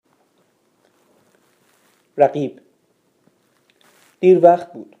رقیب. دیر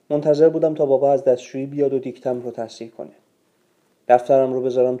وقت بود. منتظر بودم تا بابا از دستشویی بیاد و دیکتم رو تصحیح کنه. دفترم رو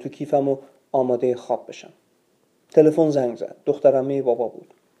بذارم تو کیفم و آماده خواب بشم. تلفن زنگ زد. دخترعمه بابا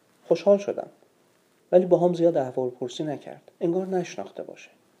بود. خوشحال شدم. ولی با هم زیاد احوالپرسی نکرد. انگار نشناخته باشه.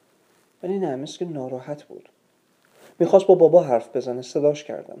 ولی نه، مثل که ناراحت بود. میخواست با بابا حرف بزنه. صداش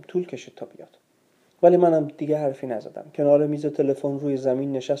کردم. طول کشید تا بیاد. ولی منم دیگه حرفی نزدم. کنار میز تلفن روی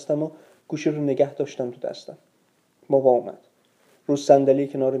زمین نشستم و گوشی رو نگه داشتم تو دستم. بابا اومد. رو صندلی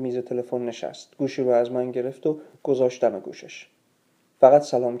کنار میز تلفن نشست. گوشی رو از من گرفت و گذاشت دم گوشش. فقط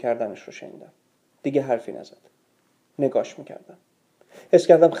سلام کردنش رو شنیدم. دیگه حرفی نزد. نگاش میکردم. حس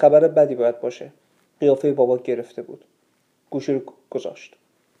کردم خبر بدی باید باشه. قیافه بابا گرفته بود. گوشی رو گذاشت.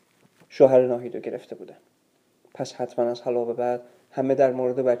 شوهر ناهیدو گرفته بوده. پس حتما از حالا به بعد همه در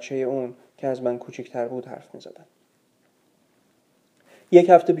مورد بچه اون که از من کوچکتر بود حرف میزدن. یک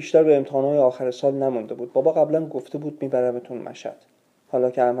هفته بیشتر به امتحانات آخر سال نمونده بود. بابا قبلا گفته بود میبرمتون مشهد.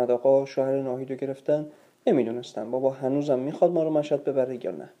 حالا که احمد آقا شوهر ناهیدو گرفتن، نمیدونستم بابا هنوزم میخواد ما رو مشهد ببره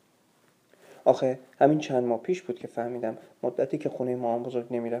یا نه. آخه همین چند ماه پیش بود که فهمیدم مدتی که خونه مامان بزرگ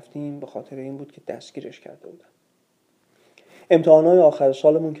نمیرفتیم به خاطر این بود که دستگیرش کرده بودن. امتحانات آخر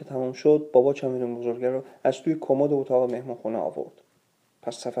سالمون که تمام شد، بابا چمدون بزرگه رو از توی کمد اتاق مهمانخونه آورد.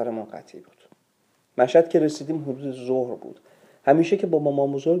 پس سفرمون قطعی بود. مشهد که رسیدیم حدود ظهر بود. همیشه که با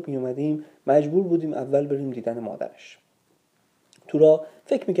مامان بزرگ می اومدیم مجبور بودیم اول بریم دیدن مادرش. تو را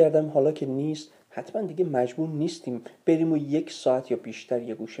فکر میکردم حالا که نیست حتما دیگه مجبور نیستیم بریم و 1 ساعت یا بیشتر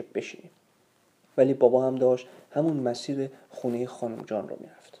یه گوشه بشینیم. ولی بابا هم داشت همون مسیر خونه خانم جان رو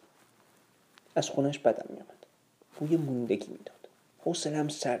میرفت. از خونش بدم میامد. بوی موندگی میداد. حوصله‌ام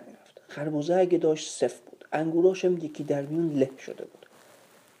سر میرفت. خربزه اگه داشت صفر بود. انگوراشم یکی در میون له شده بود.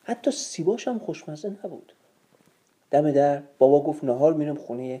 حتی سیباشم خوشمزه نبود. دم در بابا گفت نهار میرم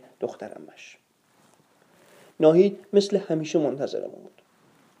خونه دخترمش. ناهید مثل همیشه منتظرمون بود.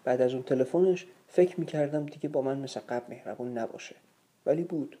 بعد از اون تلفنش فکر میکردم دیگه با من مثل قبل مهربون نباشه. ولی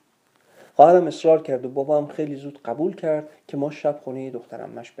بود. خواهرم اصرار کرد و بابام خیلی زود قبول کرد که ما شب خونه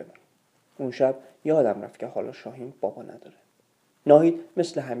دخترمش بمونیم. اون شب یادم رفت که حالا شاهین بابا نداره. ناهید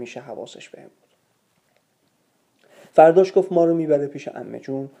مثل همیشه حواسش بهم بود. فرداش گفت ما رو میبره پیش عمه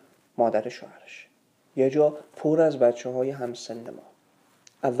جون، مادر شوهرش. یه جا پر از بچه‌های همسن ما.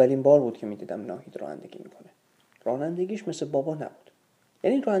 اولین بار بود که میدیدم ناهید رانندگی میکنه. رانندگیش مثل بابا نبود.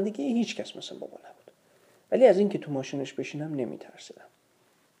 یعنی رانندگی هیچ کس مثل بابا نبود. ولی از این که تو ماشینش بشینم نمیترسیدم.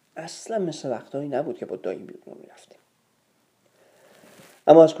 اصلا مثل وقتایی نبود که با دایی بیرون میرفتیم.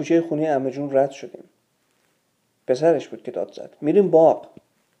 اما از کوچه خونه عمه جون رد شدیم. پسرش بود که داد زد میریم باغ.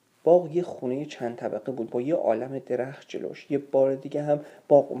 باغ یه خونه چند طبقه بود با یه عالم درخت جلوش. یه بار دیگه هم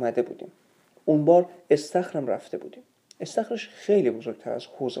باغ اومده بودیم. اون بار استخرم رفته بودیم. استخرش خیلی بزرگتر از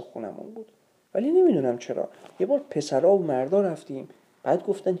حوض خونمون بود. ولی نمیدونم چرا یه بار پسرا و مردا رفتیم، بعد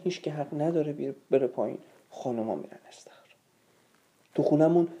گفتن هیچ که حق نداره بره پایین، خانوما میرن استخر. تو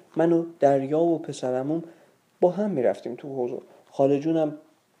خونمون من و دریا و پسرمون با هم میرفتیم تو حوض. خاله جونم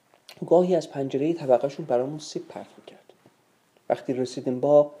گاهی از پنجره طبقه‌شون برامون سیب پرت میکرد. وقتی رسیدیم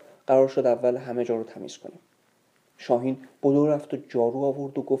باغ قرار شد اول همه جا رو تمیز کنیم. شاهین بدو رفت و جارو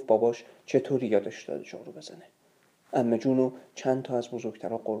آورد و گفت باباش چطوری یادش داد جارو بزنه. عمه جون و چند تا از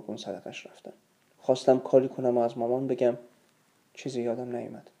بزرگترها قربون صدقش رفتن. خواستم کاری کنم و از مامان بگم، چیزی یادم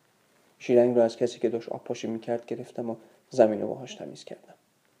نیامد. شیرنگ رو از کسی که داشت آب پاشی میکرد گرفتم و زمین رو باهاش تمیز کردم.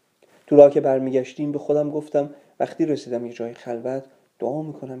 تو راه که برمیگشتیم به خودم گفتم وقتی رسیدم یه جای خلوت دعا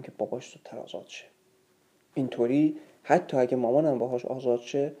میکنم که باباش زودتر آزاد شه. اینطوری حتی اگه مامانم باهاش آزاد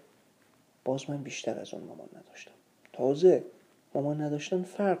شه باز من بیشتر از اون مامان نداشتم. تازه مامان نداشتن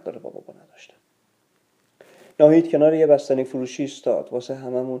فرق داره با بابا نداشتن. ناهید کنار یه بستنی فروشی ایستاد. واسه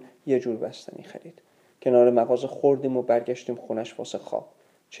هممون یه جور بستنی خرید. کنار مغازه خوردیم و برگشتیم خونش واسه خواب.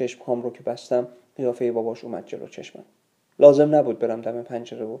 چشم‌هام رو که بستم قیافه باباش اومد جلو چشمم. لازم نبود برم دم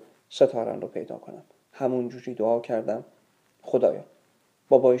پنجره و ستارن رو پیدا کنم. همون جوری دعا کردم خدایا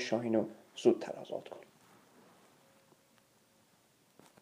بابای شاهینو زودتر آزاد کن.